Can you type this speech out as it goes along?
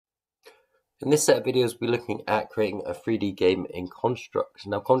In this set of videos, we'll be looking at creating a 3D game in Construct.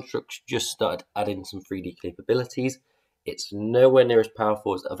 Now, Construct's just started adding some 3D capabilities. It's nowhere near as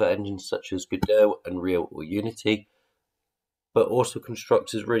powerful as other engines such as Godot, Unreal, or Unity, but also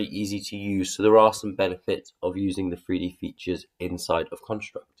Construct is really easy to use, so there are some benefits of using the 3D features inside of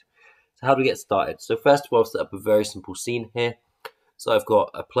Construct. So how do we get started? So first of all, I've set up a very simple scene here. So I've got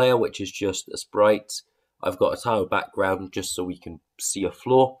a player, which is just a sprite. I've got a tile background just so we can see a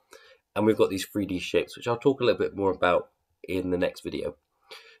floor. And we've got these 3D shapes, which I'll talk a little bit more about in the next video.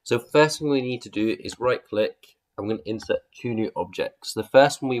 So first thing we need to do is right click. I'm going to insert two new objects. The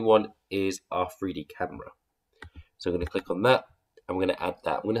first one we want is our 3D camera. So I'm going to click on that. I'm going to add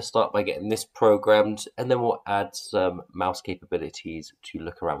that. I'm going to start by getting this programmed, and then we'll add some mouse capabilities to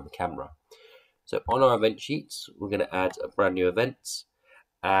look around the camera. So on our event sheets, we're going to add a brand new event,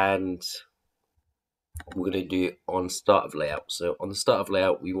 and we're going to do on start of layout. So on the start of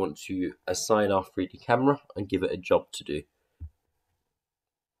layout, we want to assign our 3D camera and give it a job to do.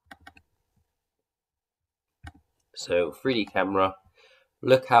 So 3D camera,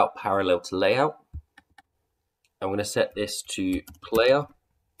 lookout parallel to layout. I'm going to set this to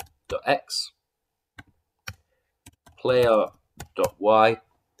player.x, player.y.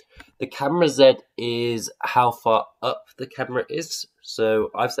 The camera Z is how far up the camera is.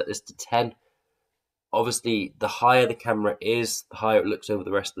 So I've set this to 10. Obviously, the higher the camera is, the higher it looks over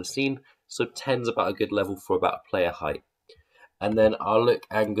the rest of the scene. So 10 is about a good level for about a player height. And then our look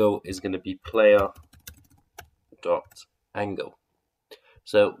angle is going to be player.angle.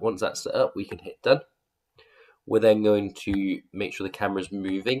 So once that's set up, we can hit done. We're then going to make sure the camera is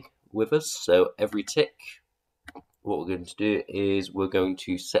moving with us. So every tick, what we're going to do is we're going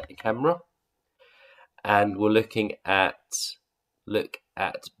to set the camera, and we're looking at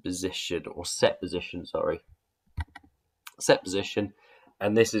position, or set position, set position,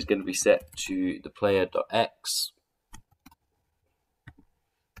 and this is going to be set to the player.x,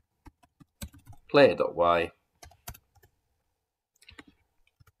 player.y,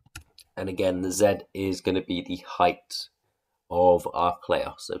 and again the Z is going to be the height of our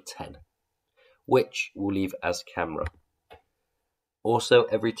player, so 10, which we'll leave as camera. Also,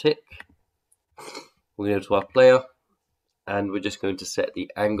 every tick, we're going to go to our player, and we're just going to set the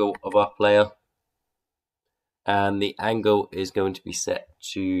angle of our player, and the angle is going to be set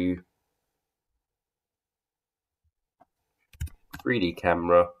to 3D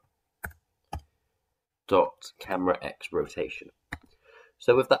camera dot camera X rotation.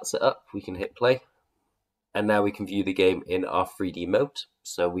 So with that set up, we can hit play, and now we can view the game in our 3D mode.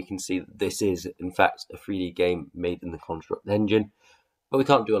 So we can see that this is in fact a 3D game made in the Construct engine, but we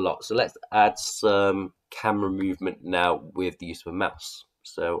can't do a lot. So let's add some camera movement now with the use of a mouse.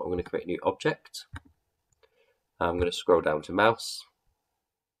 So I'm going to create a new object. I'm going to scroll down to mouse,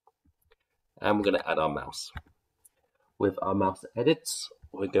 and we're going to add our mouse. With our mouse edits,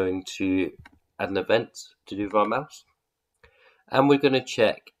 we're going to add an event to do with our mouse, and we're going to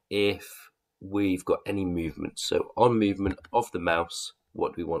check if we've got any movement. So on movement of the mouse,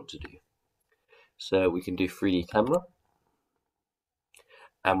 what do we want to do? So we can do 3D camera,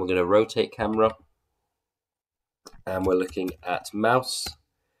 and we're going to rotate camera, and we're looking at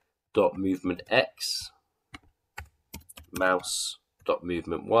mouse.movement X,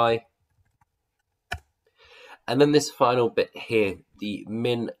 mouse.movement Y, and then this final bit here, the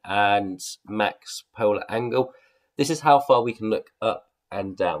min and max polar angle. This is how far we can look up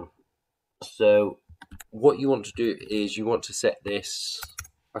and down. So what you want to do is you want to set this,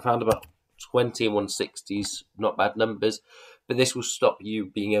 I found about 20 and 160s, not bad numbers, but this will stop you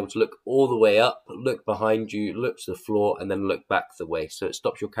being able to look all the way up, look behind you, look to the floor, and then look back the way. So it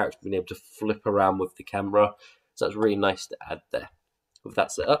stops your character being able to flip around with the camera. So that's really nice to add there. With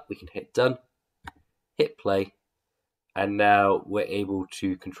that set up, we can hit done, hit play, and now we're able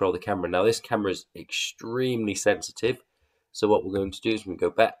to control the camera. Now this camera is extremely sensitive. So what we're going to do is we go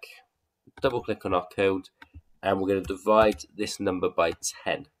back, double click on our code, and we're going to divide this number by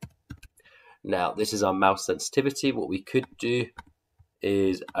 10. Now, this is our mouse sensitivity. What we could do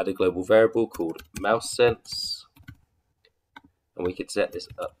is add a global variable called mouse sense, and we could set this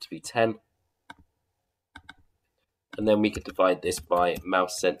up to be 10. And then we could divide this by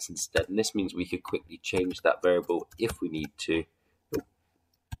mouse sense instead. And this means we could quickly change that variable if we need to.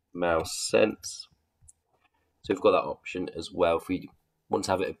 Mouse sense. So we've got that option as well if we want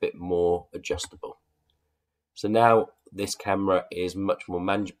to have it a bit more adjustable. So now this camera is much more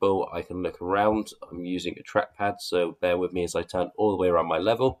manageable. I can look around. I'm using a trackpad, so bear with me as I turn all the way around my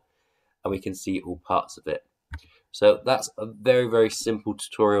level, and we can see all parts of it. So that's a very, very simple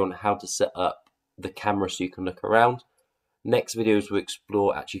tutorial on how to set up the camera so you can look around. Next videos will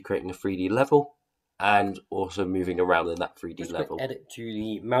explore actually creating a 3D level and also moving around in that 3D level. Edit to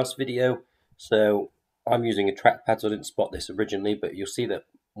the mouse video. So I'm using a trackpad, so I didn't spot this originally, but you'll see that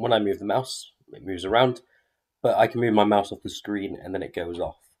when I move the mouse, it moves around, but I can move my mouse off the screen and then it goes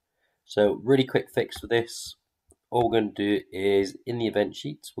off. So really quick fix for this. All we're going to do is in the event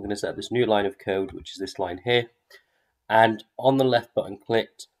sheets, we're going to set up this new line of code, which is this line here. And on the left button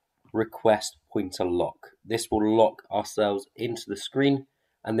clicked, request pointer lock. This will lock ourselves into the screen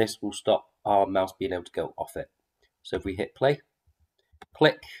and this will stop our mouse being able to go off it. So if we hit play,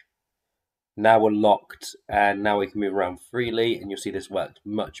 click, now we're locked and now we can move around freely, and you'll see this worked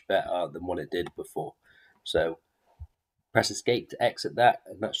much better than what it did before. So press escape to exit that,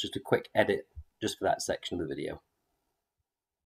 and that's just a quick edit just for that section of the video.